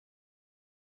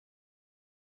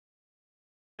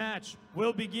Match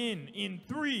will begin in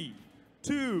 3,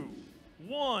 2,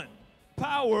 1.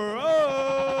 Power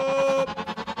up!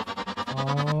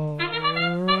 All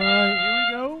right, here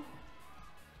we go.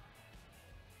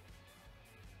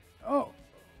 Oh,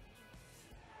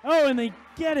 and they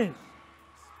get it.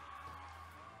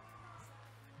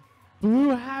 Blue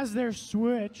has their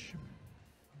switch.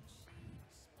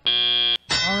 All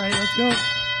right, let's go.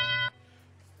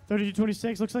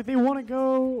 32-26. Looks like they want to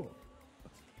go.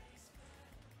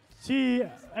 See,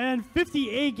 and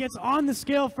 58 gets on the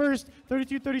scale first.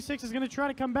 32-36 is going to try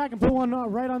to come back and put one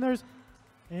right on theirs.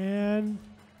 And,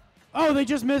 oh, they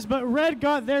just missed, but red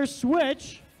got their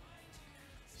switch.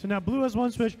 So now blue has one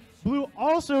switch. Blue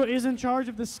also is in charge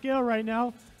of the scale right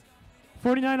now.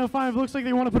 49.05 looks like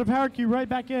they want to put a power cube right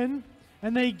back in,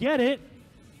 and they get it.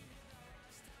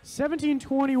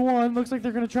 17.21 looks like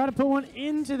they're going to try to put one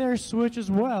into their switch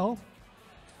as well.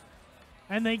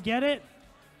 And they get it.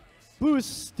 Blue is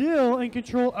still in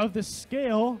control of the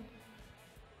scale.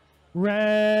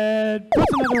 Red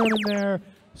puts another one in their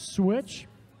switch.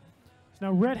 So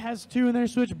now red has 2 in their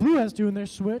switch. Blue has 2 in their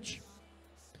switch.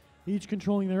 Each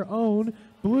controlling their own.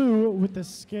 Blue with the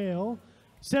scale.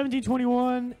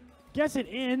 17.21 gets it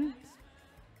in.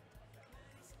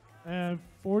 And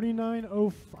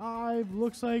 49.05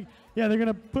 looks like, yeah, they're going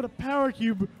to put a power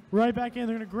cube right back in.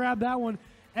 They're going to grab that one.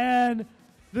 And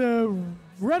the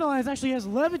Red Alliance actually has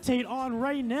Levitate on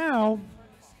right now.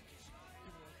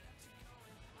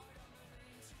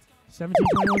 17.21 is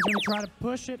going to try to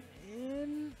push it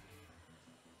in.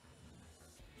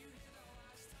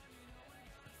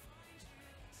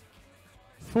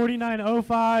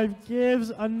 $49.05 gives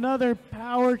another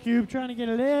power cube, trying to get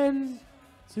it in.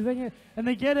 See if they can, and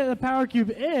they get it, the power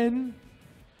cube in.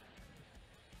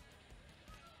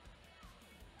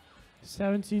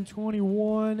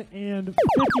 17.21 and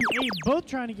 58, both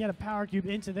trying to get a power cube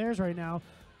into theirs right now.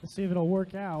 Let's see if it'll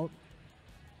work out.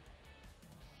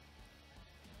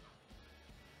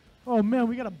 Oh man,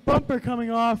 we got a bumper coming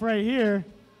off right here.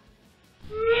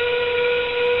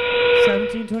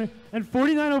 17.20 and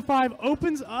 49.05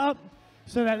 opens up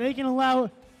so that they can allow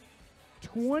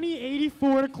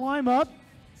 20.84 to climb up.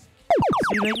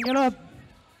 See if they can get up.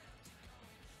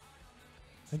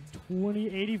 And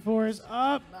 20.84 is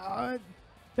up.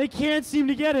 They can't seem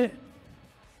to get it.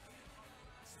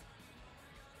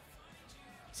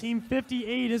 Team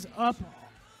 58 is up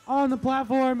on the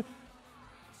platform.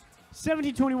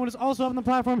 17.21 is also up on the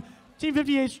platform. Team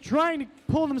 58 is trying to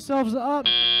pull themselves up.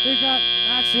 They got,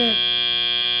 that's it.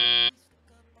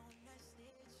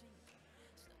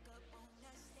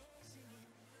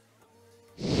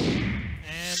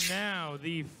 And now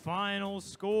the final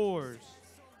scores.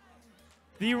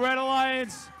 The Red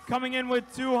Alliance coming in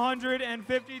with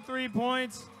 253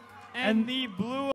 points, and the Blue